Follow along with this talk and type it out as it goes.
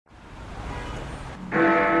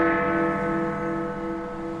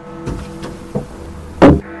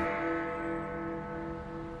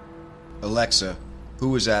Alexa,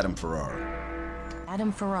 who is Adam Ferrara?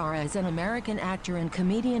 Adam Ferrara is an American actor and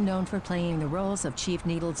comedian known for playing the roles of Chief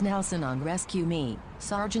Needles Nelson on Rescue Me,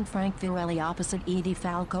 Sergeant Frank Fiorelli opposite Edie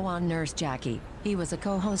Falco on Nurse Jackie. He was a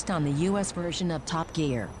co-host on the U.S. version of Top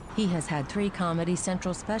Gear. He has had 3 Comedy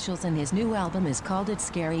Central specials and his new album is called It's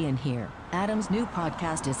Scary in Here. Adam's new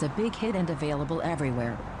podcast is a big hit and available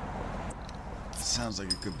everywhere. Sounds like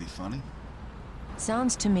it could be funny.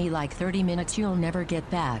 Sounds to me like 30 minutes you'll never get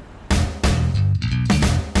back.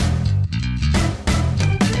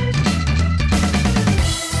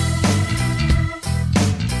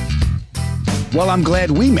 Well, I'm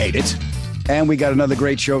glad we made it. And we got another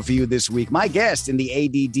great show for you this week. My guest in the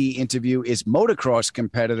ADD interview is motocross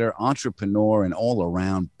competitor, entrepreneur, and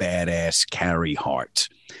all-around badass Carey Hart.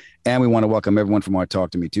 And we want to welcome everyone from our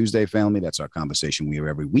Talk to Me Tuesday family. That's our conversation we have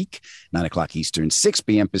every week, 9 o'clock Eastern, 6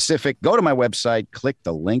 p.m. Pacific. Go to my website, click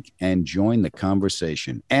the link, and join the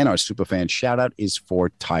conversation. And our superfan shout-out is for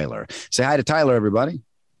Tyler. Say hi to Tyler, everybody.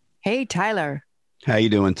 Hey, Tyler. How you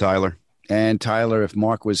doing, Tyler? And Tyler, if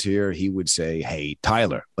Mark was here, he would say, hey,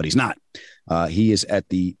 Tyler, but he's not. He is at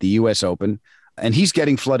the U.S. Open, and he's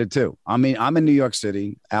getting flooded too. I mean, I'm in New York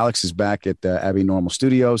City. Alex is back at Abbey Normal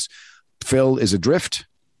Studios. Phil is adrift.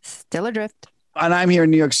 Still adrift. And I'm here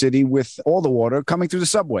in New York City with all the water coming through the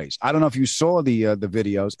subways. I don't know if you saw the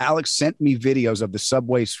videos. Alex sent me videos of the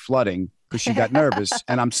subways flooding because she got nervous,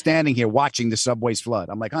 and I'm standing here watching the subways flood.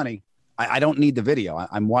 I'm like, honey, I don't need the video.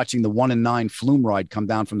 I'm watching the 1 and 9 flume ride come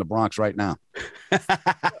down from the Bronx right now.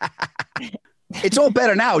 It's all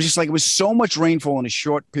better now. It's just like it was so much rainfall in a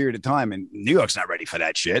short period of time, and New York's not ready for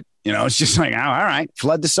that shit. You know, it's just like, oh, all right,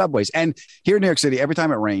 flood the subways. And here in New York City, every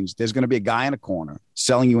time it rains, there's going to be a guy in a corner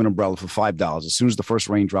selling you an umbrella for $5. As soon as the first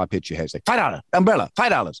raindrop hits your head, it's like $5 umbrella,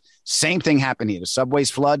 $5. Same thing happened here. The subways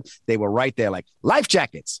flood. They were right there, like life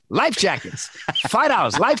jackets,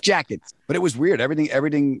 $5, life jackets. But it was weird.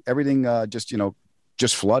 Everything,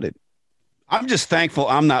 just flooded. I'm just thankful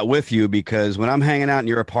I'm not with you because when I'm hanging out in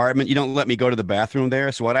your apartment, you don't let me go to the bathroom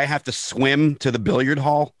there. So I have to swim to the billiard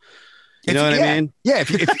hall. You know what I mean? Yeah.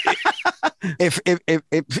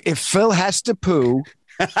 If Phil has to poo,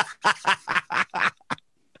 it's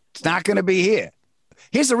not going to be here.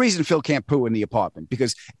 Here's the reason Phil can't poo in the apartment,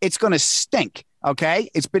 because it's going to stink. Okay.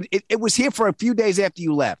 It was here for a few days after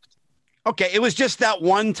you left. Okay. It was just that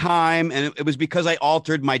one time. And it was because I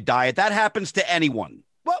altered my diet. That happens to anyone.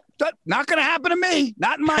 Well, that's not going to happen to me.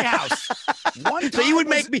 Not in my house. So you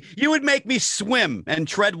would make me swim and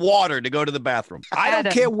tread water to go to the bathroom. I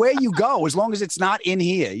don't care where you go as long as it's not in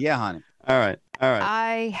here. Yeah, honey. All right.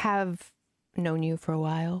 I have known you for a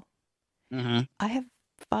while. Mm-hmm. I have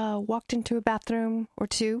walked into a bathroom or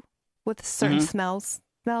two with certain smells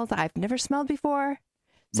I've never smelled before.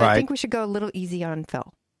 So I think we should go a little easy on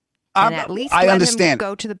Phil. And at least let him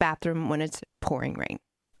go to the bathroom when it's pouring rain.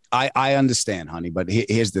 I understand, honey, but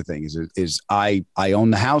here's the thing: is I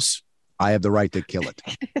own the house. I have the right to kill it.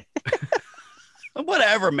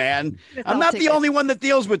 Whatever, man. I'm not the only one that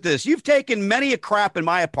deals with this. You've taken many a crap in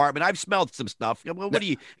my apartment. I've smelled some stuff. What do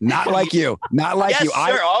you? Not like you. Not like yes, you.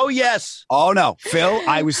 Sir. Oh yes. Oh no, Phil.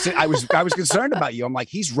 I was concerned about you. I'm like,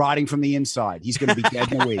 he's rotting from the inside. He's going to be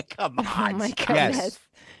dead in a week. Come on. Oh my goodness.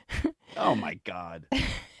 Yes. Oh my God.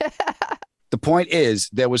 The point is,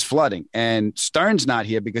 there was flooding, and Stern's not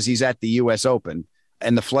here because he's at the U.S. Open,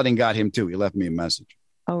 and the flooding got him too. He left me a message.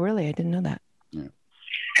 Oh, really? I didn't know that. Yeah.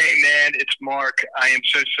 Hey, man, it's Mark. I am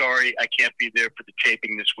so sorry I can't be there for the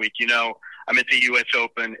taping this week. You know, I'm at the U.S.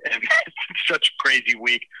 Open, and it's such a crazy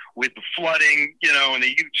week with the flooding, and the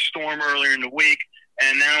huge storm earlier in the week,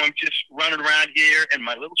 and now I'm just running around here in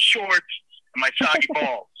my little shorts and my soggy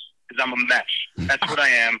balls because I'm a mess. That's what I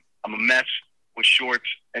am. I'm a mess with shorts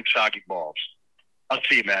and soggy balls. I'll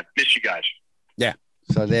see you, man. Miss you guys. Yeah.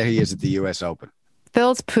 So there he is at the U.S. Open.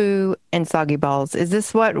 Phil's poo and soggy balls. Is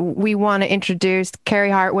this what we want to introduce Carey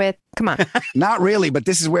Hart with? Come on. Not really, but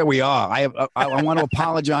this is where we are. I want to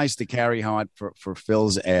apologize to Carey Hart for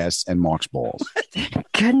Phil's ass and Mark's balls.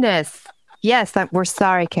 Goodness. Yes, we're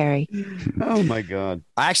sorry, Carey. Oh my God.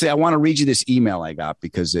 Actually, I want to read you this email I got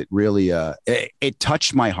because it really it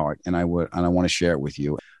touched my heart, and I want to share it with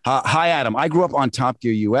you. Hi, Adam. I grew up on Top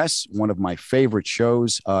Gear US, one of my favorite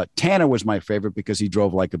shows. Tanner was my favorite because he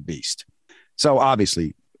drove like a beast. So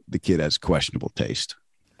obviously, the kid has questionable taste.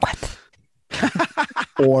 What?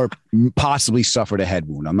 Or possibly suffered a head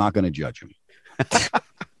wound. I'm not going to judge him.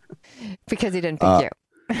 Because he didn't pick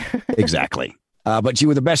you. Exactly. But you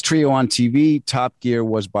were the best trio on TV. Top Gear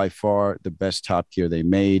was by far the best Top Gear they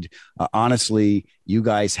made. Honestly, you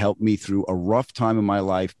guys helped me through a rough time in my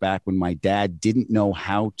life back when my dad didn't know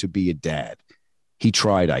how to be a dad. He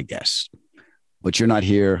tried, I guess. But you're not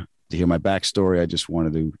here to hear my backstory. I just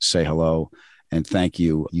wanted to say hello and thank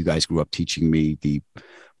you. You guys grew up teaching me the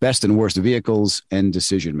best and worst of vehicles and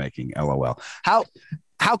decision making. LOL.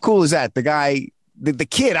 How cool is that? The guy, the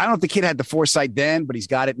kid, I don't know if the kid had the foresight then, but he's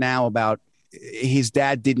got it now about his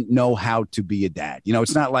dad didn't know how to be a dad. You know,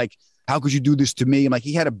 it's not like, how could you do this to me? I'm like,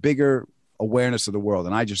 he had a bigger awareness of the world.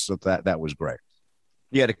 And I just thought that was great.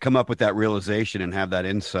 Yeah, to come up with that realization and have that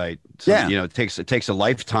insight. So, yeah. You know, it takes a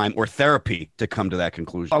lifetime or therapy to come to that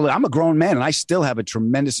conclusion. Oh, I'm a grown man and I still have a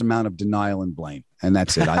tremendous amount of denial and blame. And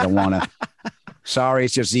that's it. I don't want to. Sorry,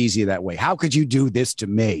 it's just easier that way. How could you do this to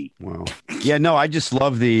me? Well, yeah, no, I just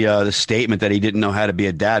love the statement that he didn't know how to be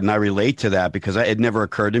a dad, and I relate to that because it never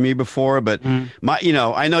occurred to me before. But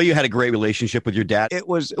I know you had a great relationship with your dad. It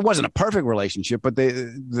wasn't a perfect relationship, but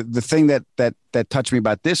the thing that touched me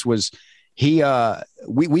about this was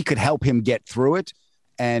we could help him get through it.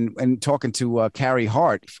 And talking to Carey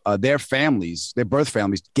Hart, their birth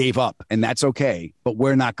families gave up, and that's okay. But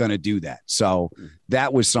we're not going to do that. So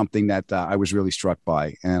that was something that I was really struck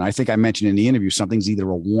by. And I think I mentioned in the interview, something's either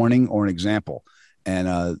a warning or an example.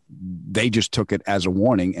 And they just took it as a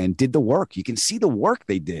warning and did the work. You can see the work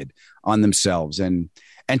they did on themselves. And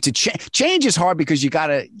to change is hard because you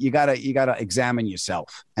gotta examine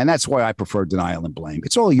yourself. And that's why I prefer denial and blame.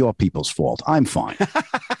 It's all your people's fault. I'm fine.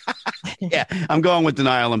 Yeah, I'm going with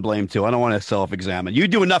denial and blame too. I don't want to self-examine. You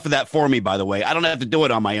do enough of that for me, by the way. I don't have to do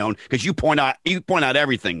it on my own because you point out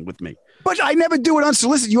everything with me. But I never do it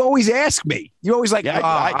unsolicited. You always ask me. You always like,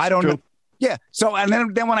 I don't know. Yeah. So and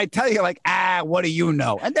then when I tell you, like, what do you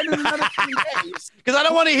know? And then in another 3 days, because I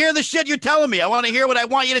don't want to hear the shit you're telling me. I want to hear what I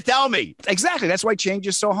want you to tell me. Exactly. That's why change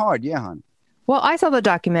is so hard. Yeah, hon. Well, I saw the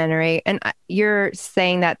documentary, and you're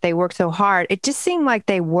saying that they worked so hard. It just seemed like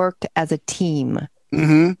they worked as a team.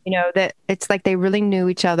 Mm-hmm. You know, that it's like they really knew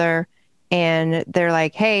each other, and they're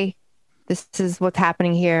like, "Hey, this is what's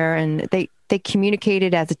happening here," and they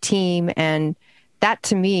communicated as a team, and that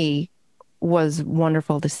to me was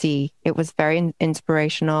wonderful to see. It was very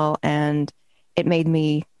inspirational, and it made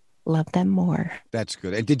me love them more. That's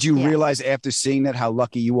good. And did you realize after seeing that how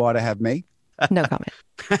lucky you are to have me? No comment.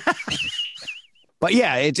 But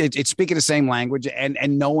yeah, it's speaking the same language and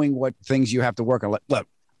knowing what things you have to work on. Look,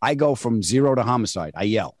 I go from 0 to homicide. I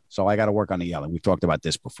yell. So I got to work on the yelling. We've talked about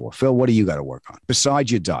this before. Phil, what do you got to work on besides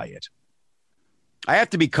your diet? I have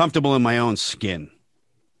to be comfortable in my own skin.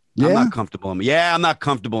 Yeah? I'm not comfortable. I'm not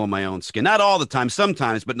comfortable in my own skin. Not all the time.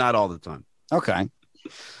 Sometimes, but not all the time. Okay.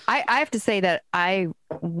 I have to say that I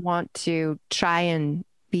want to try and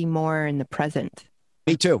be more in the present.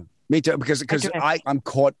 Me too. Because I'm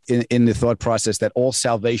caught in the thought process that all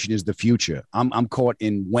salvation is the future. I'm caught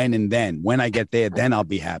in when and then. When I get there, then I'll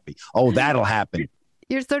be happy. Oh, that'll happen.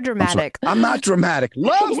 You're so dramatic. I'm not dramatic.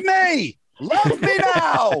 Love me. Love me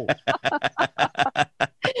now.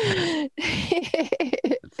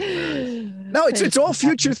 No, it's all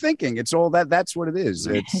future thinking. It's all that's what it is.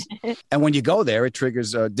 And when you go there, it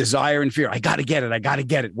triggers desire and fear. I got to get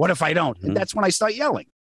it. What if I don't? And that's when I start yelling.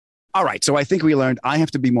 All right. So I think we learned I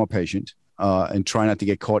have to be more patient and try not to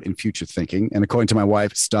get caught in future thinking. And according to my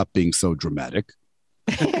wife, stop being so dramatic.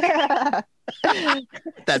 That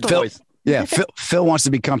voice. Yeah. Phil wants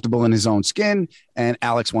to be comfortable in his own skin, and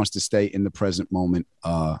Alex wants to stay in the present moment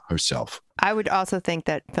herself. I would also think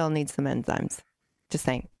that Phil needs some enzymes. Just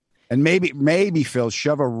saying. And maybe Phil,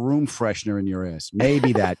 shove a room freshener in your ass.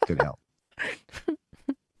 Maybe that could help.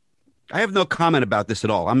 I have no comment about this at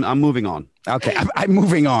all. I'm moving on. Okay, I'm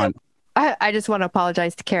moving on. I just want to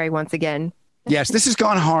apologize to Carey once again. Yes, this has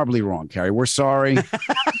gone horribly wrong, Carey. We're sorry.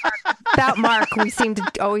 Without Mark, we seem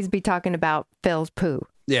to always be talking about Phil's poo.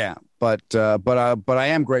 Yeah, but I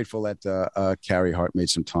am grateful that Carey Hart made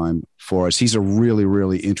some time for us. He's a really,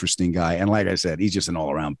 really interesting guy, and like I said, he's just an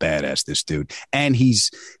all-around badass. This dude, and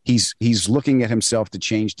he's looking at himself to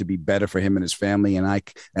change to be better for him and his family,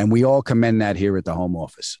 and we all commend that here at the home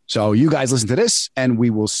office. So you guys listen to this, and we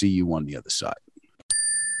will see you on the other side.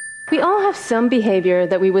 We all have some behavior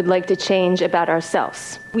that we would like to change about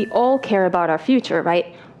ourselves. We all care about our future,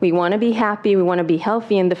 right? We want to be happy, we want to be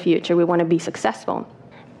healthy in the future, we want to be successful.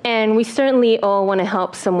 And we certainly all want to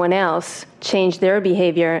help someone else change their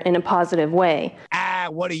behavior in a positive way.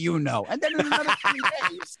 What do you know? And then in another 3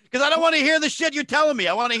 days. Because I don't want to hear the shit you're telling me.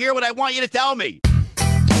 I want to hear what I want you to tell me.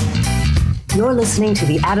 You're listening to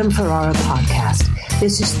the Adam Ferrara podcast.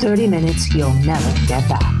 This is 30 minutes you'll never get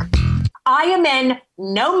back. I am in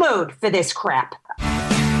no mood for this crap.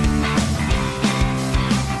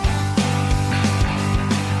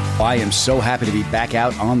 I am so happy to be back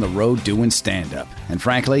out on the road doing stand-up. And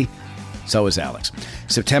frankly, so is Alex.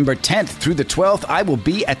 September 10th through the 12th, I will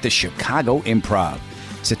be at the Chicago Improv.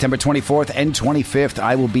 September 24th and 25th,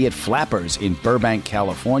 I will be at Flappers in Burbank,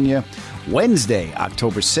 California. Wednesday,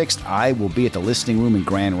 October 6th, I will be at the Listening Room in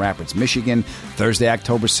Grand Rapids, Michigan. Thursday,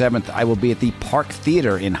 October 7th, I will be at the Park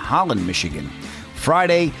Theater in Holland, Michigan.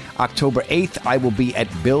 Friday, October 8th, I will be at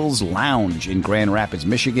Bill's Lounge in Grand Rapids,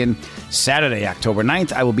 Michigan. Saturday, October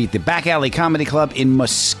 9th, I will be at the Back Alley Comedy Club in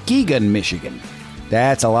Muskegon, Michigan.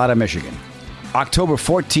 That's a lot of Michigan. October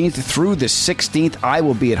 14th through the 16th, I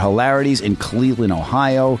will be at Hilarities in Cleveland,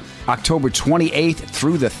 Ohio. October 28th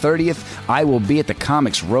through the 30th, I will be at the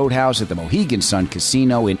Comics Roadhouse at the Mohegan Sun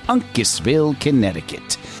Casino in Uncasville,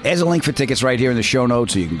 Connecticut. There's a link for tickets right here in the show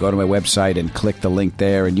notes, so you can go to my website and click the link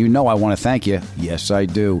there. And you know I want to thank you. Yes, I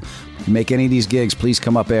do. If you make any of these gigs, please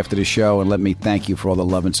come up after the show and let me thank you for all the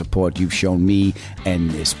love and support you've shown me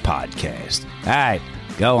and this podcast. All right,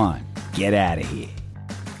 go on. Get out of here.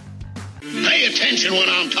 Pay attention when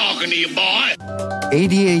I'm talking to you, boy.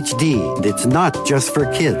 ADHD, it's not just for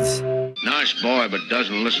kids. Nice boy, but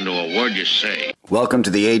doesn't listen to a word you say. Welcome to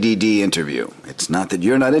the ADD interview. It's not that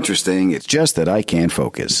you're not interesting, it's just that I can't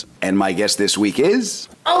focus. And my guest this week is...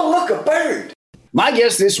 Oh, look, a bird! My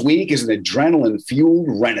guest this week is an adrenaline-fueled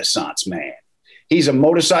renaissance man. He's a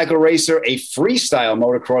motorcycle racer, a freestyle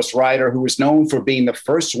motocross rider who is known for being the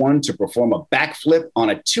first one to perform a backflip on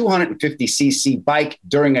a 250cc bike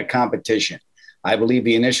during a competition. I believe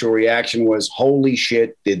the initial reaction was, holy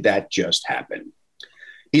shit, did that just happen?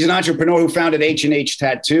 He's an entrepreneur who founded H&H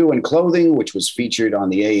Tattoo and Clothing, which was featured on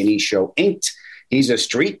the A&E show Inked. He's a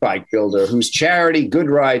street bike builder whose charity, Good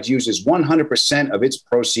Rides, uses 100% of its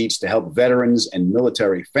proceeds to help veterans and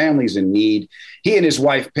military families in need. He and his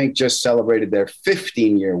wife, Pink, just celebrated their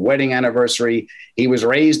 15-year wedding anniversary. He was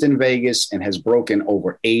raised in Vegas and has broken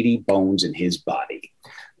over 80 bones in his body.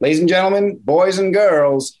 Ladies and gentlemen, boys and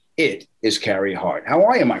girls, it is Carey Hart. How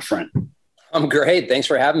are you, my friend? I'm great. Thanks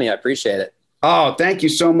for having me. I appreciate it. Oh, thank you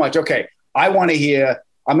so much. Okay, I want to hear...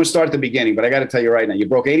 I'm going to start at the beginning, but I got to tell you right now, you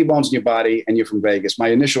broke 80 bones in your body and you're from Vegas. My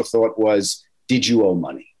initial thought was, did you owe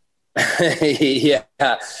money? Yeah,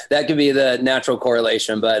 that could be the natural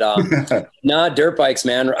correlation, but dirt bikes,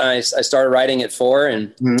 man. I started riding at 4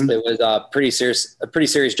 and it was a pretty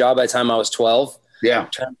serious job by the time I was 12. Yeah.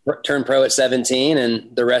 Turned pro at 17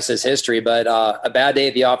 and the rest is history. But a bad day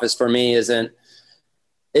at the office for me isn't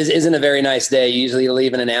a very nice day. Usually you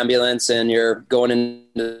leave in an ambulance and you're going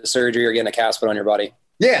into surgery or getting a cast put on your body.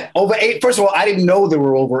 Yeah, over 8. First of all, I didn't know there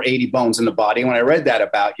were over 80 bones in the body. When I read that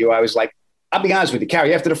about you, I was like, I'll be honest with you,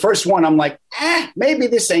 Carey. After the first one, I'm like, maybe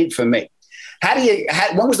this ain't for me.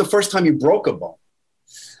 When was the first time you broke a bone?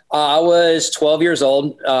 I was 12 years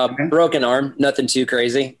old, broken arm, nothing too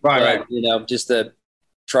crazy. Right. You know, just the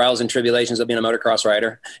trials and tribulations of being a motocross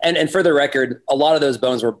rider. And for the record, a lot of those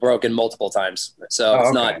bones were broken multiple times. So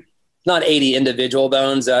it's not 80 individual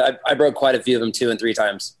bones. I broke quite a few of them 2 and 3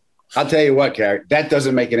 times. I'll tell you what, Carey, that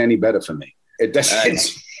doesn't make it any better for me. It doesn't.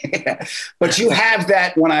 But you have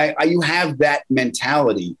that you have that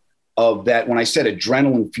mentality of that. When I said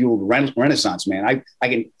adrenaline fueled renaissance, man,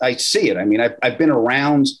 I see it. I mean, I've been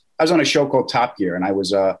around. I was on a show called Top Gear, and I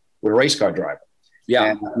was with a race car driver.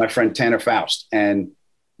 Yeah, and my friend Tanner Faust, and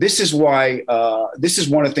this is why this is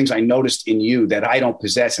one of the things I noticed in you that I don't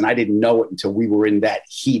possess, and I didn't know it until we were in that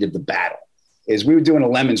heat of the battle. Is we were doing a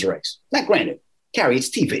lemons race. Now, granted, Carey, it's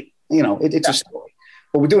TV. You know, it's a story.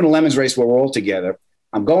 But we're doing a lemons race where we're all together.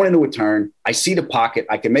 I'm going into a turn. I see the pocket.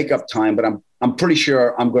 I can make up time, but I'm pretty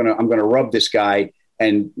sure I'm gonna rub this guy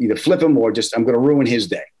and either flip him or just I'm gonna ruin his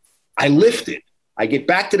day. I lift it. I get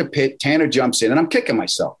back to the pit. Tanner jumps in, and I'm kicking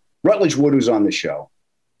myself. Rutledge Wood, who's on the show,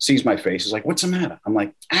 sees my face. Is like, "What's the matter?" I'm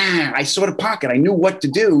like, I saw the pocket. I knew what to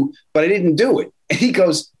do, but I didn't do it. And he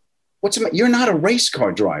goes, "What's the matter? You're not a race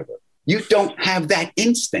car driver. You don't have that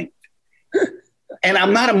instinct." And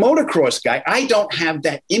I'm not a motocross guy. I don't have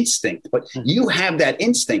that instinct, but you have that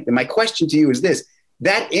instinct. And my question to you is this: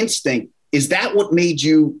 that instinct, is that what made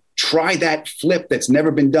you try that flip that's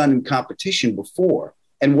never been done in competition before?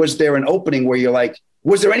 And was there an opening where you're like,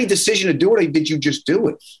 was there any decision to do it, or did you just do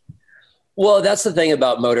it? Well, that's the thing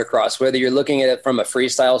about motocross, whether you're looking at it from a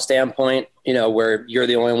freestyle standpoint, you know, where you're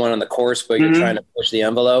the only one on the course, but you're trying to push the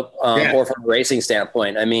envelope, or from a racing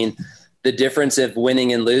standpoint. I mean, the difference of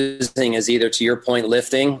winning and losing is either, to your point,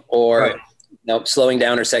 lifting or slowing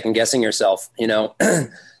down or second guessing yourself, you know.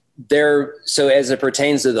 So as it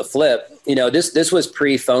pertains to the flip, you know, this was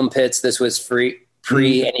pre foam pits. This was pre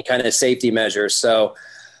any kind of safety measures. So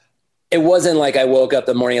it wasn't like I woke up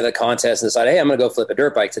the morning of the contest and decided, hey, I'm going to go flip a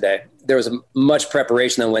dirt bike today. There was much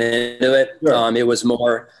preparation that went into it. Sure. It was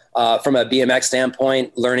more from a BMX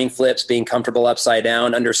standpoint, learning flips, being comfortable upside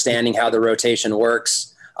down, understanding how the rotation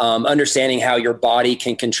works, understanding how your body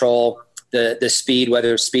can control the speed,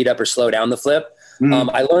 whether speed up or slow down the flip.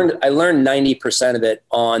 I learned 90% of it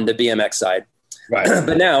on the BMX side. Right.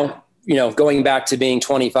 But now, going back to being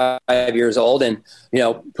 25 years old and,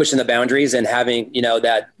 pushing the boundaries and having,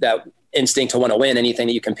 that instinct to want to win anything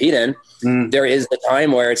that you compete in, there is the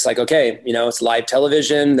time where it's like, okay, it's live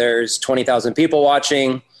television. There's 20,000 people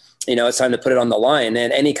watching, it's time to put it on the line,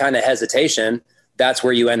 and any kind of hesitation, that's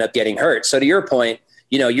where you end up getting hurt. So to your point,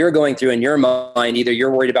 you're going through in your mind, either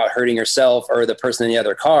you're worried about hurting yourself or the person in the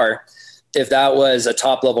other car. If that was a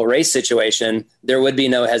top level race situation, there would be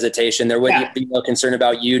no hesitation. There would be no concern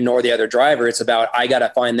about you nor the other driver. It's about, I got to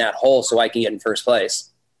find that hole so I can get in first place.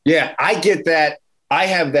 Yeah, I get that. I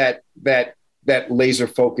have that laser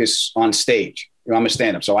focus on stage. I'm a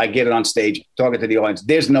stand-up, so I get it on stage, talking to the audience.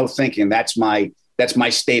 There's no thinking. That's my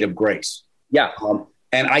state of grace. Yeah.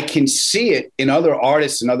 And I can see it in other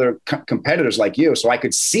artists and other competitors like you. So I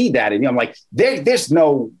could see that. And I'm like, there's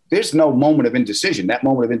no moment of indecision. That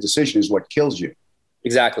moment of indecision is what kills you.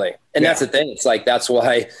 Exactly. And that's the thing. It's like, that's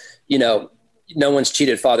why, no one's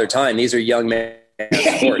cheated Father Time. These are young men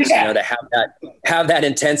sports, to have that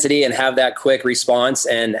intensity and have that quick response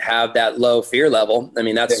and have that low fear level. I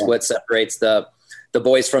mean, that's what separates the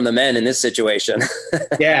boys from the men in this situation.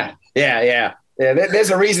 Yeah. There's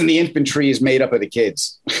a reason the infantry is made up of the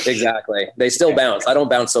kids. Exactly. They still bounce. I don't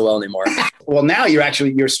bounce so well anymore. Well, now you're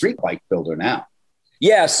a street bike builder now.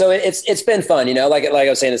 Yeah. So it's been fun, like I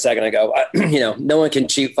was saying a second ago, no one can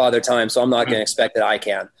cheat Father Time. So I'm not going to expect that I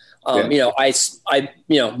can.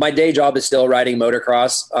 My day job is still riding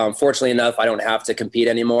motocross. Fortunately enough, I don't have to compete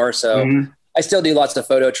anymore. So I still do lots of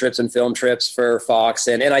photo trips and film trips for Fox,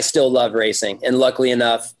 and I still love racing. And luckily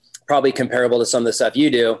enough, probably comparable to some of the stuff you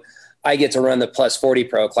do, I get to run the plus 40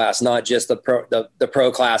 pro class, not just the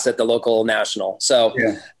pro class at the local national. So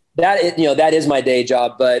that is my day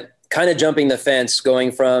job, but kind of jumping the fence,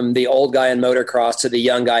 going from the old guy in motocross to the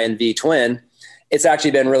young guy in V twin, it's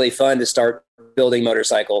actually been really fun to start building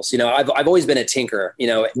motorcycles. I've always been a tinkerer,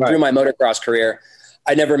 through my motocross career.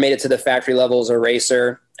 I never made it to the factory level as a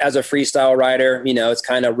racer. As a freestyle rider, it's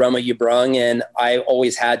kind of run what you brung, and I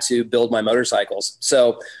always had to build my motorcycles.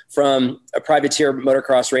 So from a privateer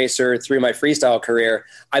motocross racer through my freestyle career,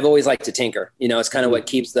 I've always liked to tinker. It's kind of what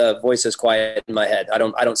keeps the voices quiet in my head. I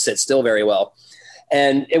don't sit still very well.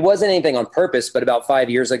 And it wasn't anything on purpose, but about 5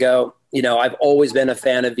 years ago, I've always been a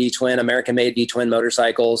fan of V-twin, American-made V-twin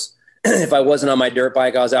motorcycles. If I wasn't on my dirt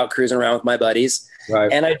bike, I was out cruising around with my buddies.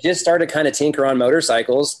 Right. And I just started kind of tinker on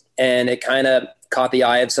motorcycles, and it kind of caught the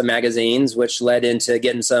eye of some magazines, which led into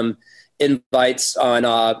getting some invites on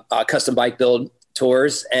custom bike build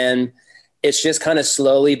tours. And it's just kind of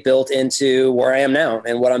slowly built into where I am now.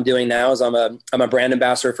 And what I'm doing now is I'm a brand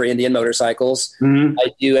ambassador for Indian Motorcycles.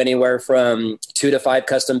 I do anywhere from 2 to 5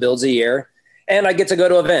 custom builds a year. And I get to go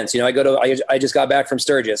to events. I just got back from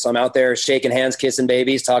Sturgis. I'm out there shaking hands, kissing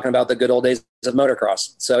babies, talking about the good old days of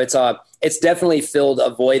motocross. So it's definitely filled a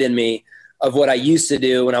void in me of what I used to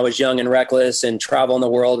do when I was young and reckless and travel in the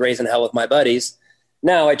world, raising hell with my buddies.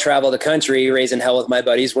 Now I travel the country, raising hell with my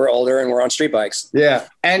buddies. We're older and we're on street bikes. Yeah.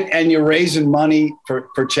 And you're raising money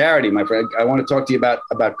for charity, my friend. I want to talk to you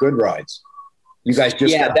about Good Rides. You guys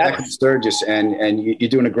just got back from Sturgis, and you're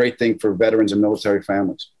doing a great thing for veterans and military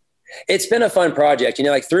families. It's been a fun project.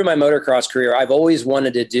 Through my motocross career, I've always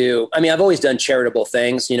wanted to do, I've always done charitable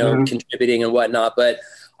things, contributing and whatnot, but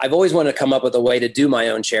I've always wanted to come up with a way to do my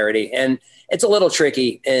own charity. And it's a little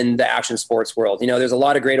tricky in the action sports world. There's a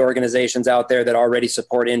lot of great organizations out there that already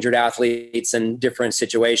support injured athletes in different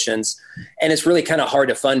situations. And it's really kind of hard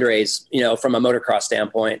to fundraise, from a motocross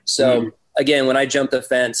standpoint. So again, when I jumped the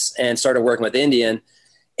fence and started working with Indian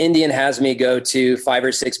has me go to 5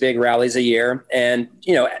 or 6 big rallies a year. And,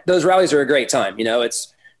 those rallies are a great time.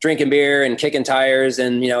 It's drinking beer and kicking tires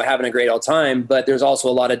and, having a great old time, but there's also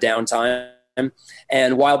a lot of downtime.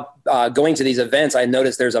 And while going to these events, I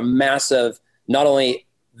noticed there's a massive, not only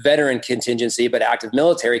veteran contingency, but active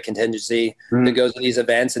military contingency that goes to these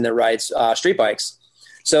events and that rides street bikes.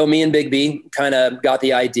 So me and Big B kind of got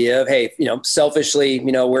the idea of, hey, selfishly,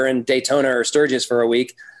 we're in Daytona or Sturgis for a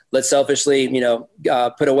week. Let's selfishly,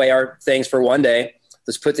 put away our things for one day.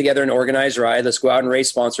 Let's put together an organized ride. Let's go out and raise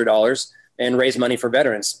sponsor dollars and raise money for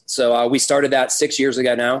veterans. So we started that 6 years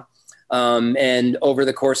ago now. And over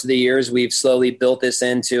the course of the years, we've slowly built this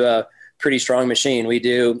into a pretty strong machine. We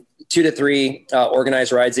do 2 to 3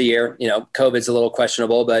 organized rides a year. COVID's a little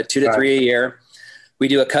questionable, but 2 to 3 a year. We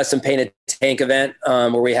do a custom painted tank event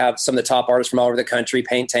where we have some of the top artists from all over the country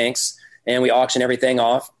paint tanks, and we auction everything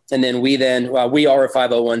off. And then we are a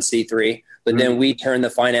 501c3, but then we turn the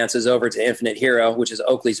finances over to Infinite Hero, which is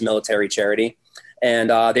Oakley's military charity. And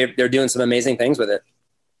they're doing some amazing things with it.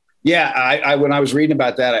 Yeah, I when I was reading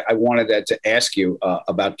about that, I wanted to ask you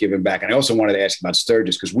about giving back, and I also wanted to ask you about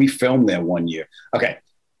Sturgis because we filmed there one year. Okay,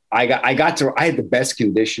 I had the best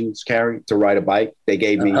conditions, Carey, to ride a bike. They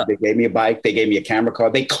gave me a bike. They gave me a camera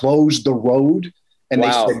car. They closed the road and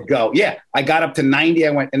they said go. Yeah, I got up to 90.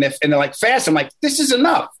 I went and they're like fast. I'm like, this is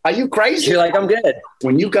enough. Are you crazy? You're like, I'm good.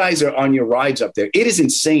 When you guys are on your rides up there, it is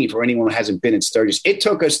insane for anyone who hasn't been in Sturgis. It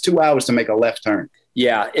took us 2 hours to make a left turn.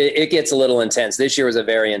 Yeah, it gets a little intense. This year was a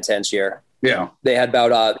very intense year. Yeah. They had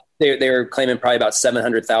about, they were claiming probably about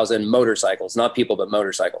 700,000 motorcycles, not people, but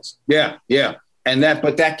motorcycles. Yeah, yeah.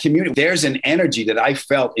 But that community, there's an energy that I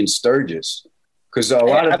felt in Sturgis because a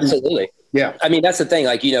lot of absolutely. Yeah. I mean, that's the thing,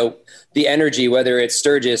 like, the energy, whether it's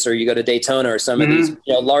Sturgis or you go to Daytona or some of these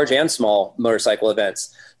large and small motorcycle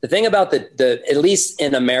events. The thing about the at least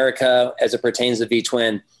in America, as it pertains to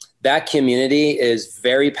V-Twin, that community is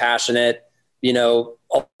very passionate. A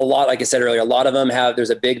lot, like I said earlier, a lot of them there's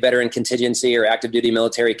a big veteran contingency or active duty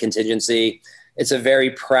military contingency. It's a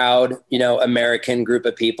very proud, American group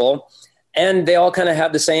of people. And they all kind of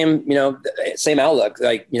have the same, same outlook,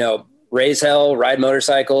 like, raise hell, ride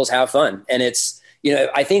motorcycles, have fun. And it's,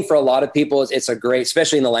 I think for a lot of people, it's a great,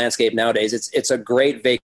 especially in the landscape nowadays, it's a great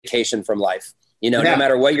vacation from life. No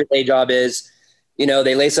matter what your day job is,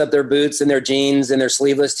 they lace up their boots and their jeans and their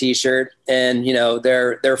sleeveless t-shirt and,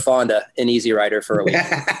 they're Fonda and Easy Rider for a week.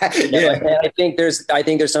 And I think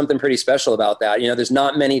there's something pretty special about that. There's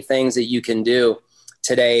not many things that you can do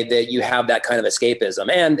today that you have that kind of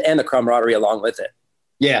escapism and the camaraderie along with it.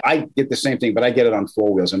 Yeah, I get the same thing, but I get it on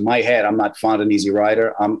four wheels. In my head, I'm not Fonda and Easy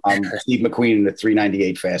Rider. I'm Steve McQueen in the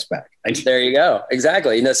 398 Fastback. There you go.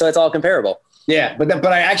 Exactly. So it's all comparable. Yeah, but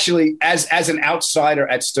I actually, as an outsider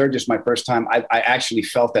at Sturgis, my first time, I actually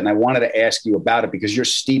felt that, and I wanted to ask you about it because you're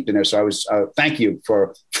steeped in there. So I was, thank you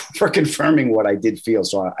for confirming what I did feel.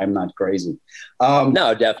 So I'm not crazy.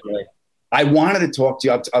 No, definitely. I wanted to talk to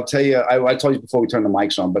you. I'll tell you. I told you before we turned the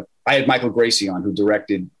mics on, but I had Michael Gracie on, who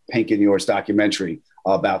directed Pink and Yours documentary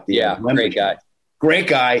about the great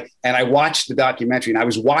guy. And I watched the documentary, and I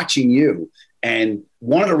was watching you. And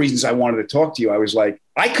one of the reasons I wanted to talk to you, I was like,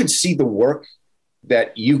 I could see the work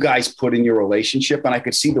that you guys put in your relationship, and I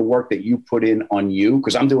could see the work that you put in on you,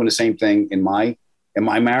 because I'm doing the same thing in my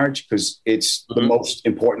marriage, because it's the most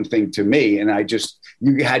important thing to me. And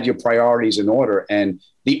you had your priorities in order, and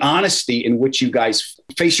the honesty in which you guys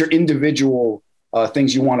face your individual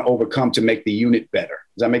things you want to overcome to make the unit better.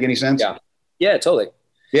 Does that make any sense? Yeah, totally.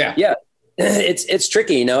 Yeah. It's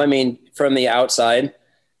tricky, I mean, from the outside,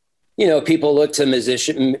 people look to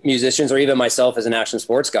musicians or even myself as an action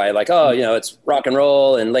sports guy, like, oh, it's rock and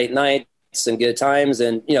roll and late nights and good times.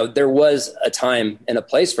 And, there was a time and a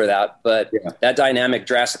place for that, but that dynamic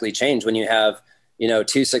drastically changed when you have,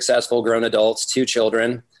 two successful grown adults, two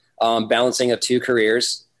children, balancing of two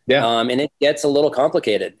careers. And it gets a little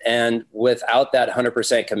complicated. And without that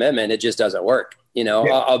 100% commitment, it just doesn't work.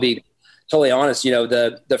 I'll be totally honest.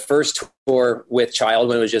 The first tour with Child,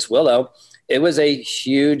 when it was just Willow, it was a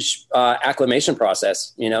huge acclimation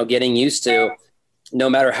process, getting used to, no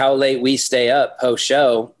matter how late we stay up post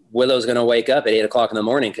show, Willow's going to wake up at 8 o'clock in the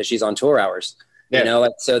morning because she's on tour hours.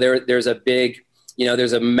 So there's a big,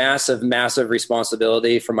 there's a massive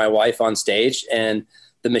responsibility for my wife on stage and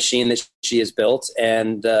the machine that she has built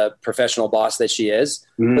and the professional boss that she is.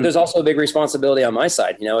 But there's also a big responsibility on my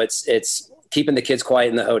side. It's keeping the kids quiet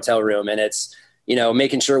in the hotel room, and it's,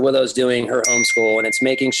 making sure Willow's doing her homeschool, and it's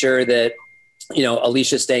making sure that,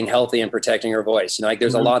 Alicia's staying healthy and protecting her voice.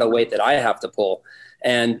 There's a lot of weight that I have to pull.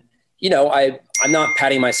 And, I'm not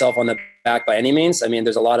patting myself on the back by any means. I mean,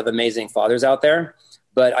 there's a lot of amazing fathers out there,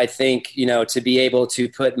 but I think, to be able to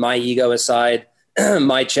put my ego aside,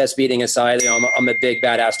 my chest beating aside, I'm a big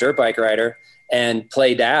badass dirt bike rider, and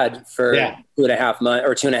play dad for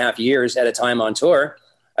 2.5 years at a time on tour.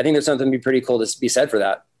 I think there's something to be pretty cool to be said for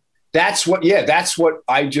that. That's what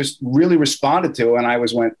I just really responded to. And I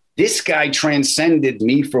went, this guy transcended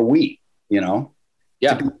me for to be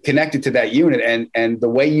connected to that unit, and the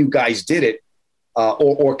way you guys did it,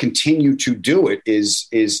 or continue to do it is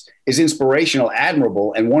inspirational,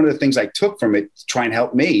 admirable. And one of the things I took from it to try and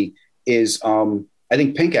help me is, I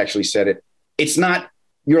think Pink actually said it. It's not,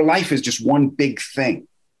 your life is just one big thing.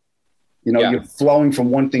 You're flowing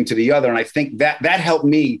from one thing to the other. And I think that helped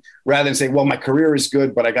me, rather than say, well, my career is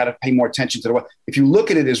good, but I got to pay more attention to the, if you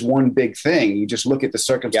look at it as one big thing, you just look at the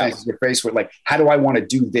circumstances you're faced with, like, how do I want to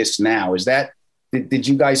do this now? Did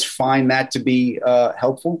you guys find that to be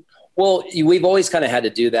helpful? Well, we've always kind of had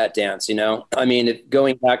to do that dance, I mean,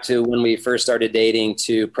 going back to when we first started dating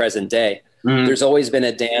to present day, there's always been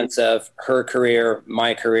a dance of her career,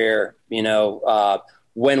 my career,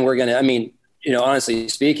 when we're going to, honestly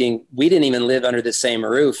speaking, we didn't even live under the same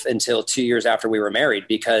roof until 2 years after we were married,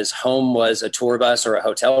 because home was a tour bus or a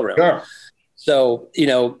hotel room. Sure. So,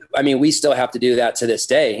 we still have to do that to this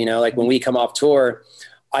day. Like when we come off tour,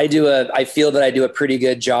 I feel that I do a pretty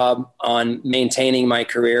good job on maintaining my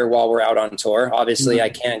career while we're out on tour. Obviously, I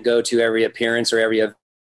can't go to every appearance or every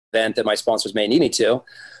event that my sponsors may need me to,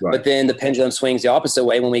 but then the pendulum swings the opposite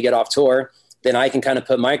way when we get off tour. Then I can kind of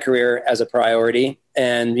put my career as a priority,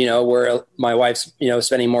 and, where my wife's,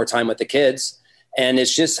 spending more time with the kids, and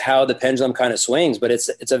it's just how the pendulum kind of swings. But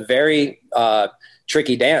it's a very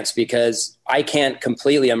tricky dance, because I can't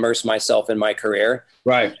completely immerse myself in my career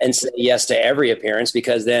and say yes to every appearance,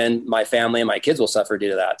 because then my family and my kids will suffer due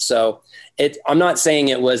to that. So I'm not saying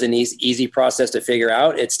it was an easy process to figure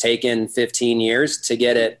out. It's taken 15 years to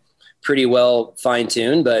get it pretty well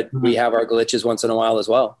fine-tuned, but we have our glitches once in a while as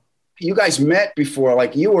well. You guys met before,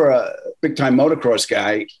 like you were a big time motocross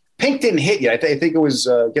guy. Pink didn't hit you. I think it was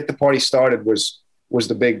Get the Party Started was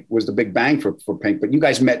the big bang for Pink, but you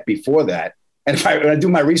guys met before that. And if I do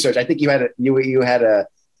my research, I think you had an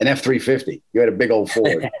F-350. You had a big old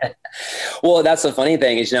Ford. Well, that's the funny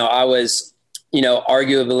thing is, I was,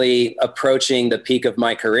 arguably approaching the peak of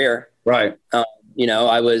my career. Right.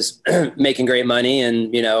 I was making great money,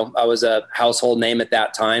 and, I was a household name at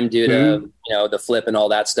that time due to, the flip and all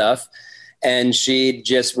that stuff. And she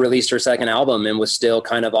just released her second album and was still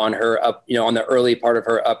kind of on her up, on the early part of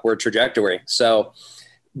her upward trajectory. So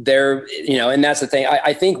there, and that's the thing.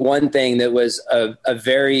 I think one thing that was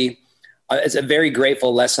it's a very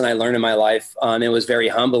grateful lesson I learned in my life. It was very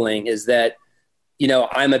humbling, is that,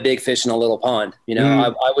 I'm a big fish in a little pond.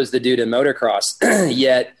 I was the dude in motocross,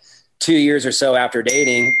 yet 2 years or so after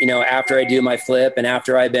dating, after I do my flip and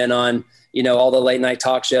after I've been on, all the late night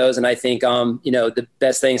talk shows, and I think, the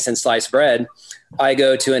best thing since sliced bread, I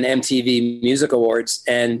go to an MTV Music Awards,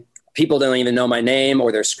 and people don't even know my name,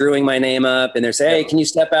 or they're screwing my name up, and they're saying, hey, can you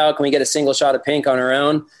step out? Can we get a single shot of Pink on our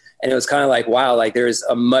own? And it was kind of like, wow, like there's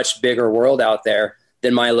a much bigger world out there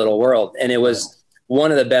than my little world. And it was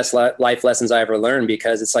one of the best life lessons I ever learned,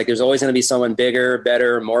 because it's like, there's always going to be someone bigger,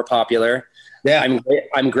 better, more popular. Yeah.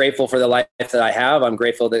 I'm grateful for the life that I have. I'm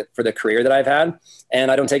grateful for the career that I've had, and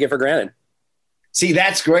I don't take it for granted. See,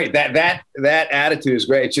 that's great. That attitude is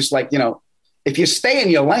great. It's just like, if you stay in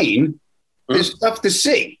your lane, there's stuff to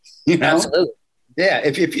see, Absolutely. Yeah.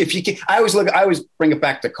 If you can, I always bring it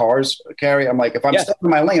back to cars, Carey. I'm like, if I'm stuck in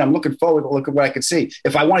my lane, I'm looking forward to look at what I can see.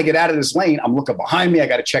 If I want to get out of this lane, I'm looking behind me. I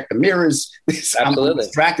got to check the mirrors. I'm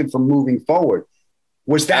distracted from moving forward.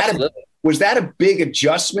 Was that a big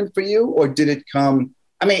adjustment for you, or did it come?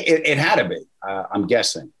 I mean, it had to be, I'm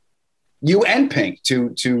guessing. You and Pink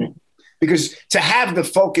because to have the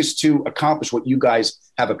focus to accomplish what you guys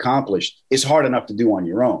have accomplished is hard enough to do on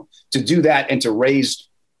your own. To do that and to raise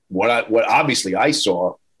what obviously I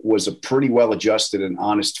saw was a pretty well-adjusted and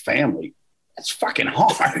honest family. That's fucking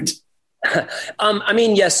hard.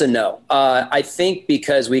 Yes and no. I think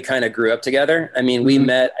because we kind of grew up together. I mean, we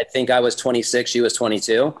met, I think I was 26, she was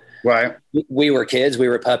 22. Right. We were kids. We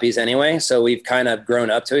were puppies anyway. So we've kind of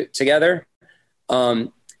grown up together.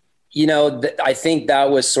 I think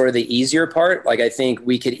that was sort of the easier part. Like, I think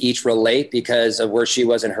we could each relate because of where she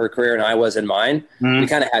was in her career and I was in mine. We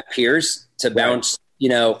kind of had peers to bounce,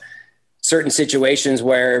 certain situations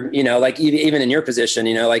where, like even in your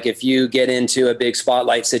position, like if you get into a big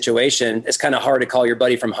spotlight situation, it's kind of hard to call your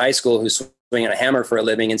buddy from high school who's swinging a hammer for a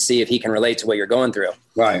living and see if he can relate to what you're going through.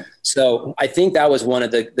 Right. So I think that was one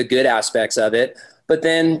of the good aspects of it. But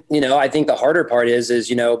then, I think the harder part is,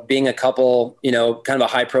 being a couple, kind of a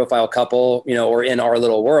high profile couple, or in our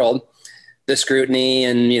little world, the scrutiny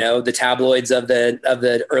and, the tabloids of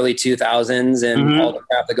the early 2000s and all the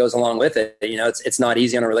crap that goes along with it. It's not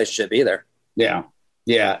easy on a relationship either. Yeah.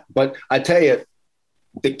 Yeah. But I tell you,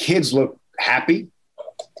 the kids look happy.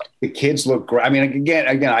 The kids look great. I mean, again,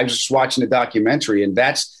 I was just watching the documentary, and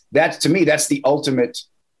that's to me, that's the ultimate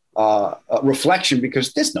reflection,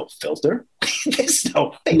 because there's no filter. They're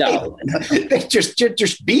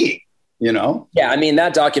just being, Yeah. I mean,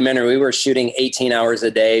 that documentary, we were shooting 18 hours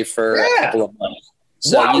a day for a couple of months.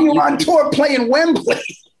 So while you were on tour playing Wembley.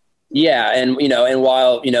 Yeah. And, and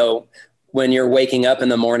while, when you're waking up in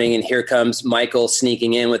the morning and here comes Michael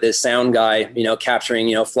sneaking in with his sound guy,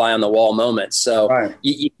 capturing, fly on the wall moments. So right.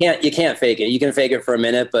 you can't fake it. You can fake it for a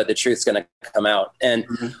minute, but the truth's going to come out. And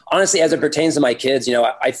honestly, as it pertains to my kids,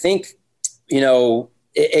 I think,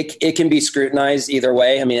 it can be scrutinized either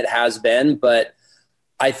way. I mean, it has been, but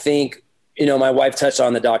I think, my wife touched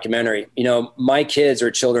on the documentary, my kids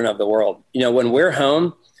are children of the world. When we're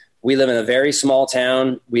home, we live in a very small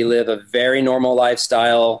town. We live a very normal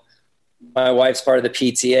lifestyle. My wife's part of the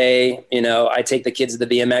PTA. You know, I take the kids to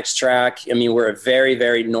the BMX track. I mean, we're a very,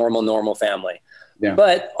 very normal family. Yeah.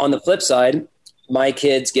 But on the flip side, my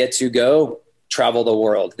kids get to go travel the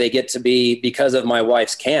world. They get to be, because of my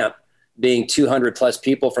wife's camp, being 200 plus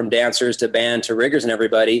people from dancers to band to riggers and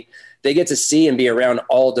everybody, they get to see and be around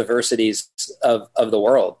all diversities of the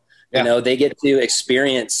world. Yeah. You know, they get to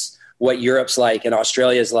experience what Europe's like and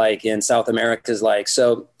Australia's like and South America's like.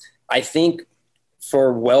 So I think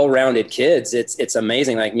for well-rounded kids, it's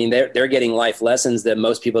amazing. Like, I mean, they're getting life lessons that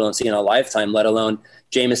most people don't see in a lifetime, let alone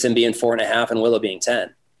Jameson being 4.5 and Willow being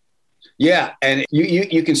 10. Yeah. And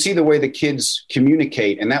you can see the way the kids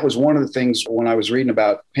communicate. And that was one of the things when I was reading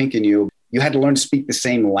about Pink and you had to learn to speak the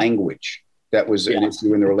same language. That was an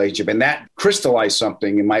issue in the relationship. And that crystallized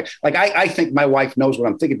something in I think my wife knows what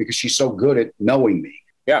I'm thinking because she's so good at knowing me.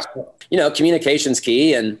 Yeah. You know, communication's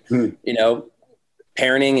key, and, you know,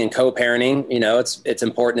 parenting and co-parenting, you know, it's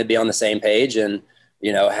important to be on the same page and,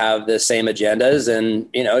 you know, have the same agendas. And,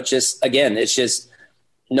 you know, it's just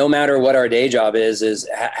no matter what our day job is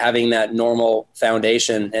having that normal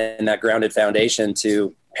foundation and that grounded foundation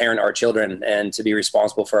to parent our children and to be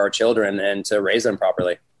responsible for our children and to raise them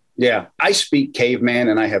properly. Yeah. I speak caveman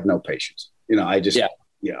and I have no patience. You know, I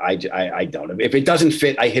don't. If it doesn't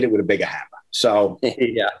fit, I hit it with a bigger hammer. So,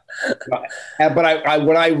 yeah. But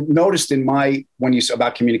what I noticed when you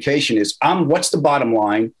about communication is what's the bottom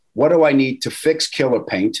line? What do I need to fix, kill, or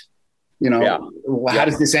paint? You know, how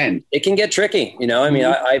does this end? It can get tricky. You know, I mean,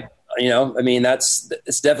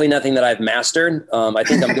 it's definitely nothing that I've mastered. I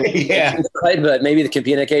think I'm doing the side, but maybe the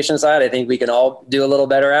communication side, I think we can all do a little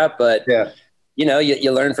better at, but you know,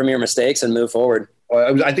 you learn from your mistakes and move forward.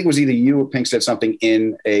 I think it was either you or Pink said something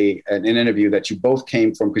in an interview that you both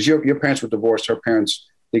came from, because your parents were divorced. Her parents,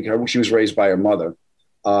 she was raised by her mother.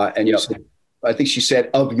 And you said, I think she said,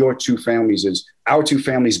 of your two families is our two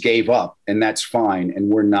families gave up, and that's fine. And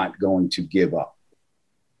we're not going to give up.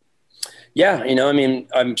 Yeah. You know, I mean,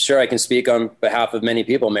 I'm sure I can speak on behalf of many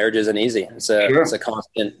people. Marriage isn't easy. It's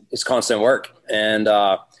constant work. And,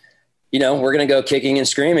 you know, we're going to go kicking and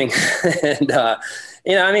screaming. And,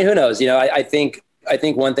 you know, I mean, who knows? You know, I think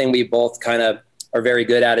one thing we both kind of are very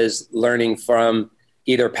good at is learning from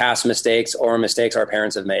either past mistakes or mistakes our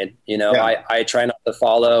parents have made. You know, I try not to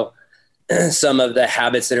follow some of the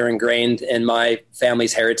habits that are ingrained in my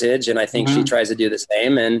family's heritage. And I think she tries to do the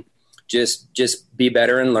same and just be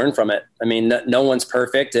better and learn from it. I mean, no one's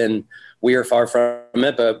perfect and we are far from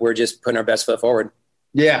it, but we're just putting our best foot forward.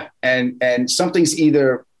 Yeah. And something's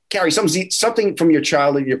either, Carey, something from your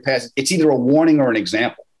childhood, your past, it's either a warning or an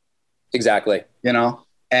example. Exactly. You know,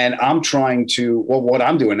 and I'm trying to, what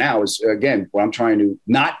I'm doing now is, again, what I'm trying to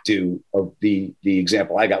not do of the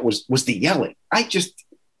example I got was the yelling. I just,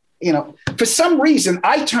 you know, for some reason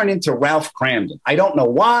I turn into Ralph Cramden. I don't know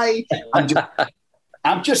why.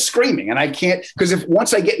 I'm just screaming, and I can't, because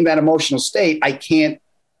once I get in that emotional state, I can't,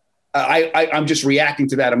 I'm just reacting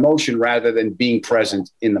to that emotion rather than being present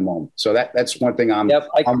in the moment. So that's one thing I'm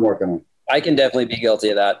working on. I can definitely be guilty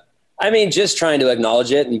of that. I mean, just trying to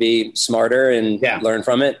acknowledge it and be smarter and learn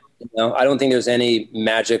from it. You know, I don't think there's any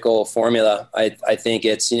magical formula. I think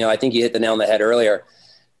it's, you know, I think you hit the nail on the head earlier.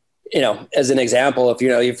 You know, as an example, if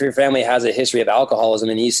your family has a history of alcoholism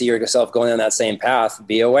and you see yourself going on that same path,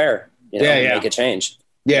 be aware, you know, make a change.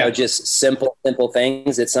 Yeah. You know, just simple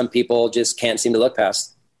things that some people just can't seem to look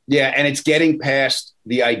past. Yeah. And it's getting past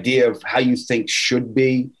the idea of how you think should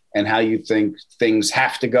be and how you think things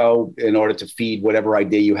have to go in order to feed whatever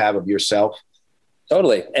idea you have of yourself.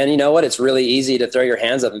 Totally. And you know what? It's really easy to throw your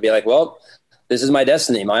hands up and be like, well, this is my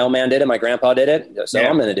destiny. My old man did it. My grandpa did it. So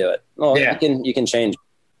I'm going to do it. Well, you can change.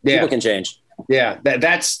 People can change. Yeah.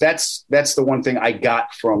 That's the one thing I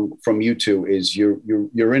got from you two is you're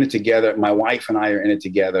in it together. My wife and I are in it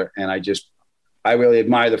together. And I really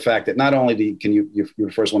admire the fact that not only you're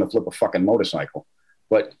the first one to flip a fucking motorcycle,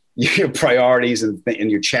 but your priorities and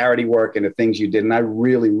your charity work and the things you did. And I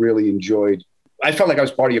really, really enjoyed. I felt like I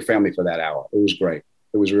was part of your family for that hour. It was great.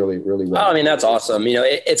 It was really, really well. Oh, I mean, that's awesome. You know,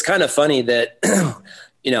 it's kind of funny that,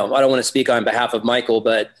 you know, I don't want to speak on behalf of Michael,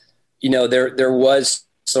 but, you know, there was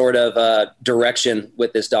sort of a direction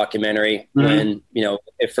with this documentary when, you know,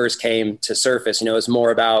 it first came to surface. You know, it was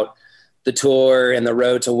more about the tour and the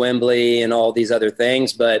road to Wembley and all these other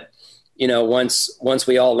things. But, you know, once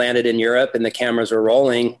we all landed in Europe and the cameras were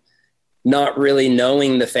rolling, not really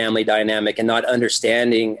knowing the family dynamic and not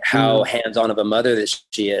understanding how hands-on of a mother that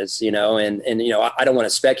she is, you know, and, you know, I don't want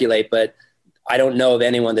to speculate, but I don't know of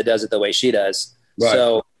anyone that does it the way she does. Right.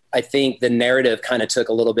 So I think the narrative kind of took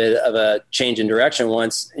a little bit of a change in direction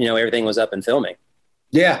once, you know, everything was up and filming.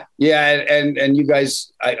 Yeah. Yeah. And you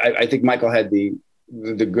guys, I think Michael had the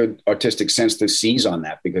the good artistic sense to seize on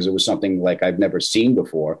that, because it was something like I've never seen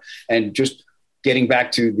before. And just getting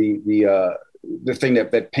back to the thing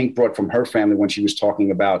that Pink brought from her family when she was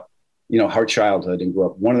talking about, her childhood and grew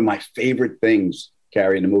up. One of my favorite things,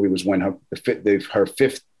 Carey, in the movie was when her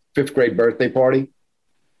fifth grade birthday party.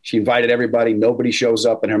 She invited everybody. Nobody shows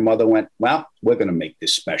up, and her mother went, "Well, we're going to make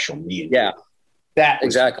this special, me and you."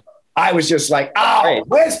 Exactly. I was just like, "Oh, right.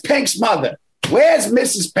 Where's Pink's mother? Where's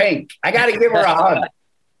Mrs. Pink? I got to give her a hug."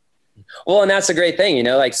 Well, and that's a great thing,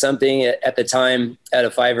 like something at the time at a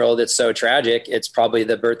 5-year-old, it's so tragic. It's probably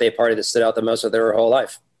the birthday party that stood out the most with her whole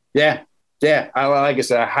life. Yeah. Like I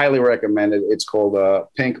said, I highly recommend it. It's called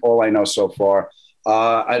Pink, All I Know So Far.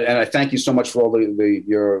 And I thank you so much for all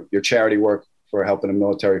your charity work for helping the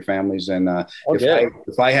military families. And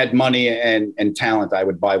if I had money and talent, I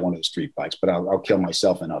would buy one of the street bikes, but I'll kill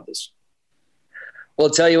myself and others. Well,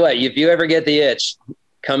 tell you what, if you ever get the itch,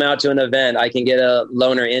 come out to an event. I can get a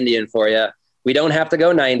loaner Indian for you. We don't have to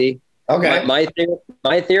go 90. Okay.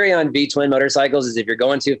 My theory on V-twin motorcycles is if you're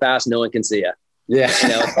going too fast, no one can see you. Yeah.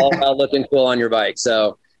 It's all about looking cool on your bike.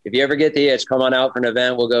 So if you ever get the itch, come on out for an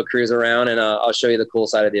event. We'll go cruise around, and I'll show you the cool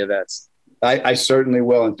side of the events. I certainly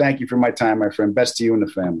will. And thank you for my time, my friend. Best to you and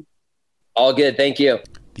the family. All good. Thank you.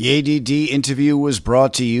 The ADD interview was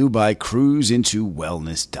brought to you by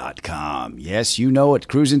cruisintowellness.com. Yes, you know it,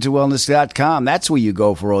 cruisintowellness.com. That's where you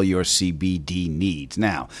go for all your CBD needs.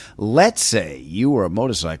 Now, let's say you were a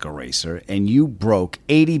motorcycle racer and you broke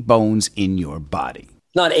 80 bones in your body.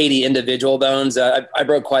 Not 80 individual bones. I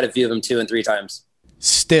broke quite a few of them 2 and 3 times.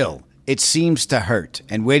 Still, it seems to hurt.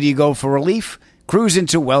 And where do you go for relief?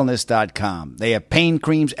 cruisintowellness.com. They have pain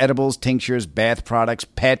creams, edibles, tinctures, bath products,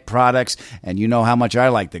 pet products, and you know how much I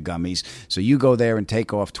like the gummies. So you go there and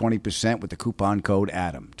take off 20% with the coupon code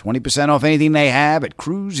ADAM. 20% off anything they have at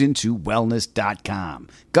cruisintowellness.com.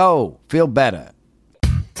 Go. Feel better.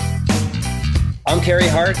 I'm Carey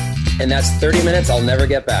Hart, and that's 30 minutes I'll never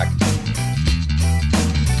get back.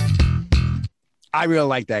 I really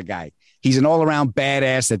like that guy. He's an all-around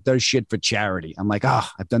badass that does shit for charity. I'm like,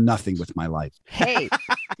 I've done nothing with my life. Hey,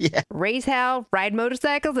 raise hell, ride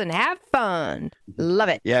motorcycles, and have fun. Love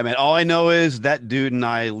it. Yeah, man. All I know is that dude and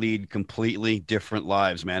I lead completely different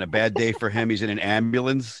lives, man. A bad day for him, he's in an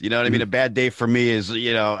ambulance. You know what I mean? A bad day for me is,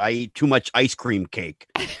 I eat too much ice cream cake.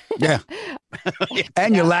 Yeah.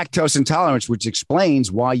 And your lactose intolerance, which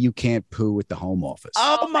explains why you can't poo at the home office.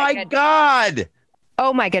 Oh my God.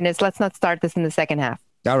 Oh, my goodness. Let's not start this in the second half.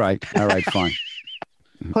 All right, fine.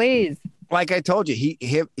 Please. Like I told you,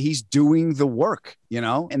 he's doing the work,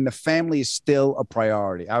 and the family is still a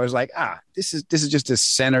priority. I was like, this is just a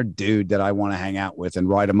centered dude that I want to hang out with and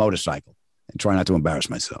ride a motorcycle and try not to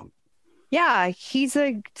embarrass myself. Yeah, he's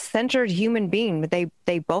a centered human being, but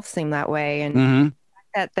they both seem that way. And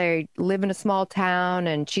that they live in a small town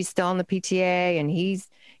and she's still on the PTA and he's,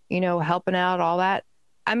 helping out, all that.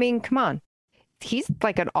 I mean, come on. He's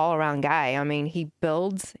like an all-around guy. I mean, he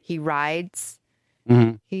builds, he rides.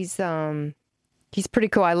 Mm-hmm. He's pretty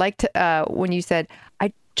cool. I liked when you said,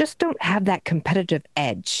 I just don't have that competitive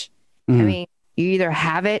edge. Mm-hmm. I mean, you either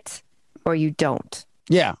have it or you don't.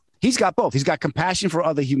 Yeah. He's got both. He's got compassion for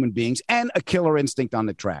other human beings and a killer instinct on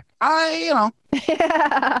the track. Well,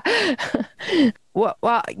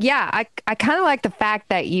 yeah. I kind of like the fact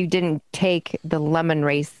that you didn't take the lemon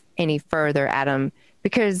race any further, Adam,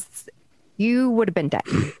 because you would have been dead.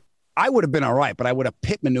 I would have been all right, but I would have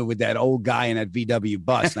pit maneuvered that old guy in that VW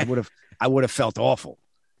bus. And I would have felt awful.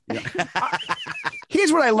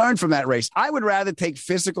 Here's what I learned from that race. I would rather take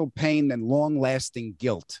physical pain than long-lasting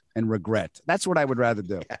guilt and regret. That's what I would rather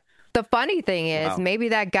do. The funny thing is, maybe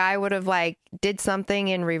that guy would have did something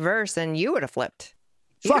in reverse and you would have flipped.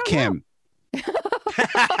 Fuck him.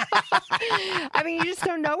 I mean, you just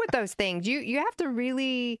don't know with those things. You have to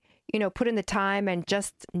really, put in the time and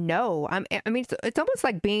just know. I mean, it's almost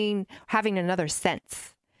like having another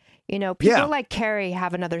sense. People like Carey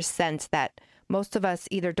have another sense that most of us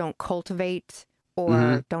either don't cultivate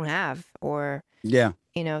or don't have, or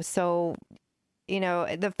so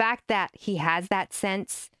the fact that he has that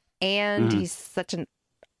sense and he's such an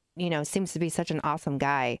seems to be such an awesome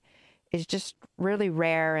guy is just really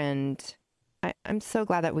rare, and I'm so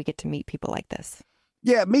glad that we get to meet people like this.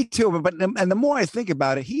 Yeah, me too. But the more I think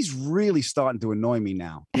about it, he's really starting to annoy me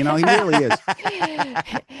now. He really is.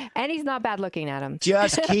 And he's not bad looking, Adam.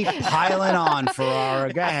 Just keep piling on,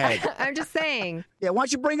 Ferrara. Go ahead. I'm just saying. Yeah, why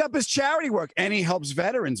don't you bring up his charity work? And he helps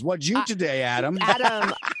veterans. What'd you today, Adam?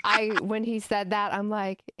 Adam, when he said that, I'm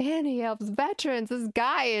like, and he helps veterans. This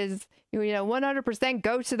guy is, 100%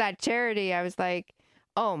 go to that charity. I was like,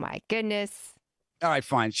 oh my goodness. All right,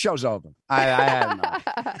 fine. Show's over. I had enough.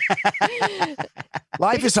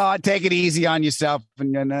 Life is hard. Take it easy on yourself,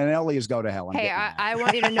 and Elias go to hell. Hey, I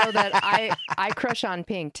want you to know that I crush on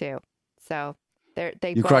Pink too. So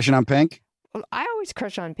you crushing on Pink? Well, I always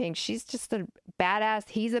crush on Pink. She's just a badass.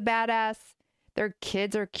 He's a badass. Their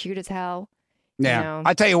kids are cute as hell. Yeah, you know?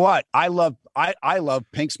 I tell you what, I love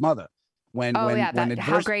Pink's mother.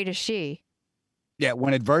 How great is she? Yeah,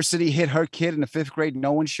 when adversity hit her kid in the 5th grade,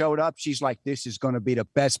 no one showed up. She's like, "This is going to be the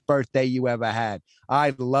best birthday you ever had."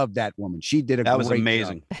 I love that woman. She did that was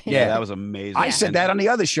amazing. Job. Yeah, that was amazing. I said that on the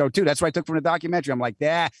other show too. That's what I took from the documentary. I'm like,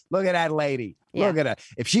 look at that lady. Yeah. Look at her.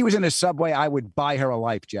 If she was in the subway, I would buy her a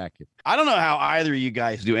life jacket. I don't know how either of you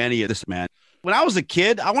guys do any of this, man. When I was a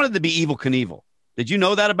kid, I wanted to be Evel Knievel. Did you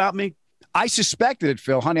know that about me? I suspected it,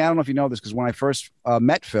 Phil. Honey, I don't know if you know this, because when I first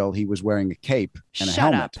met Phil, he was wearing a cape and a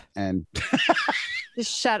helmet. And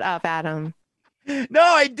just shut up, Adam. No,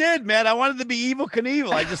 I did, man. I wanted to be Evel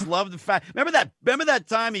Knievel. I just loved the fact. Remember that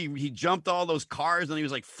time he jumped all those cars and he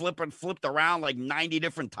was like flipped around like 90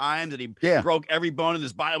 different times and he broke every bone in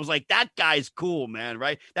his body. I was like, that guy's cool, man.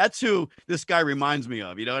 Right? That's who this guy reminds me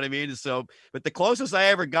of. You know what I mean? So, but the closest I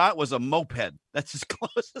ever got was a moped. That's as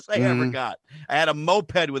close as I ever got. I had a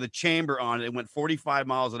moped with a chamber on it. It went 45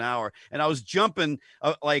 miles an hour, and I was jumping.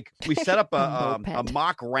 Like we set up a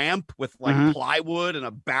mock ramp with like plywood and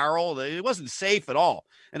a barrel. It wasn't safe at all,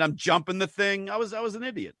 and I'm jumping the thing. I was an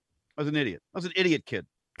idiot. I was an idiot kid.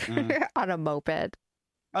 On a moped.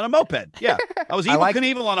 On a moped, yeah. I was Evel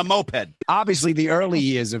Knievel on a moped. Obviously, the early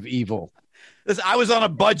years of Evil. I was on a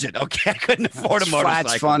budget. Okay, I couldn't afford a motorcycle.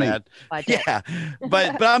 That's funny. Man. Yeah,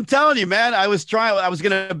 but I'm telling you, man, I was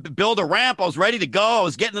gonna build a ramp. I was ready to go. I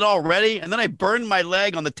was getting it all ready, and then I burned my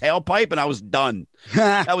leg on the tailpipe, and I was done.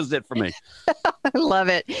 That was it for me. I love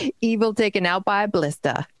it. Evil taken out by a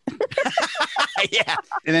blister. Yeah.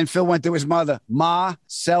 And then Phil went to his mother. "Ma,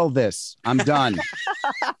 sell this. I'm done.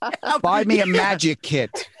 Buy me a magic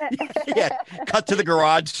kit." Yeah. Cut to the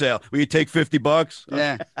garage sale. Will you take $50?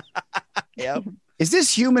 Yeah. Yep. Is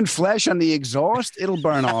this human flesh on the exhaust? It'll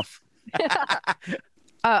burn off.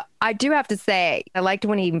 I do have to say, I liked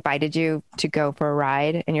when he invited you to go for a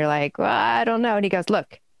ride and you're like, "Well, I don't know." And he goes,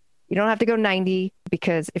 "Look, you don't have to go 90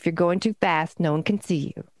 because if you're going too fast, no one can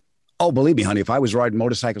see you." Oh, believe me, honey, if I was riding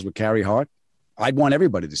motorcycles with Carey Hart, I'd want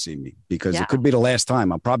everybody to see me because it could be the last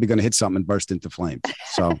time. I'm probably going to hit something and burst into flames.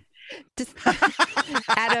 So,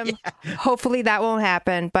 Adam, hopefully that won't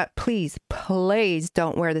happen. But please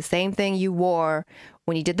don't wear the same thing you wore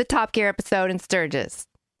when you did the Top Gear episode in Sturgis.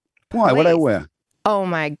 Why? What'd I wear? Oh,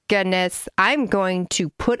 my goodness. I'm going to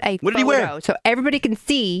put a What did he wear? So everybody can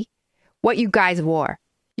see what you guys wore.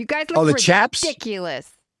 You guys look chaps?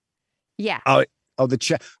 ridiculous. Yeah. Oh,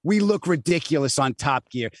 we look ridiculous on Top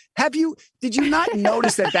Gear. Did you not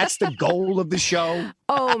notice that that's the goal of the show?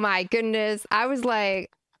 Oh my goodness. I was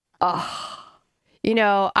like, oh,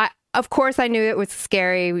 of course I knew it was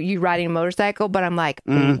scary, you riding a motorcycle, but I'm like,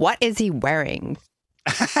 what is he wearing?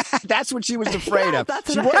 That's what she was afraid of.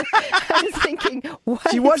 That's what I was thinking.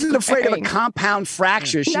 She wasn't afraid of a compound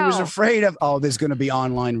fracture. She was afraid of, there's going to be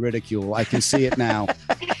online ridicule. I can see it now.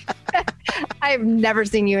 I have never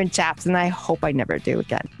seen you in chaps, and I hope I never do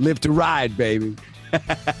again. Live to ride, baby.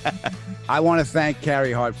 I want to thank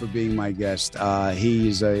Carey Hart for being my guest.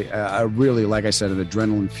 He's a really, like I said, an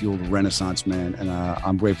adrenaline-fueled Renaissance man, and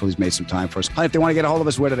I'm grateful he's made some time for us. If they want to get a hold of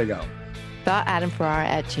us, where do they go?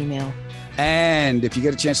 AdamFerrara@gmail.com. And if you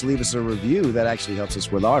get a chance to leave us a review, that actually helps us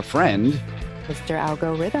with our friend, Mr.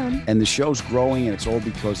 Algorithm. And the show's growing, and it's all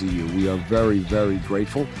because of you. We are very, very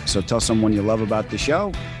grateful. So tell someone you love about the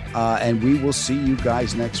show, and we will see you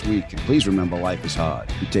guys next week. And please remember, life is hard.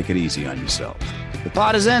 You take it easy on yourself. The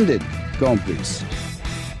pod has ended. Go in peace.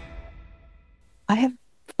 I have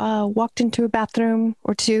walked into a bathroom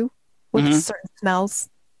or two with certain smells.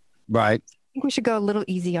 Right. I think we should go a little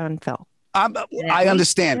easy on Phil. I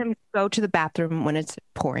understand. Him go to the bathroom when it's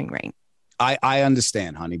pouring rain. I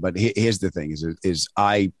understand, honey, but here's the thing: is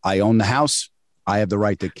I own the house. I have the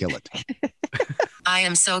right to kill it. I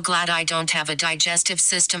am so glad I don't have a digestive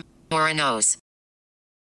system or a nose.